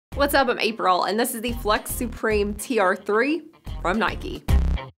What's up, I'm April, and this is the Flex Supreme TR3 from Nike.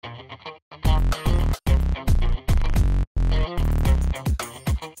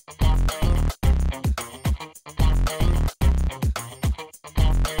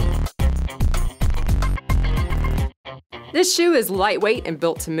 This shoe is lightweight and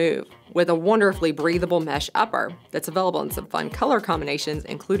built to move, with a wonderfully breathable mesh upper that's available in some fun color combinations,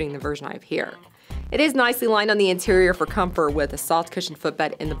 including the version I have here. It is nicely lined on the interior for comfort with a soft cushioned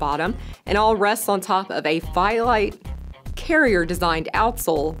footbed in the bottom, and all rests on top of a Phyllite carrier-designed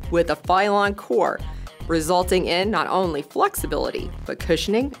outsole with a Phylon core, resulting in not only flexibility, but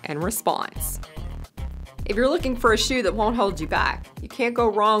cushioning and response. If you're looking for a shoe that won't hold you back, you can't go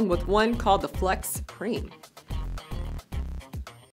wrong with one called the Flex Supreme.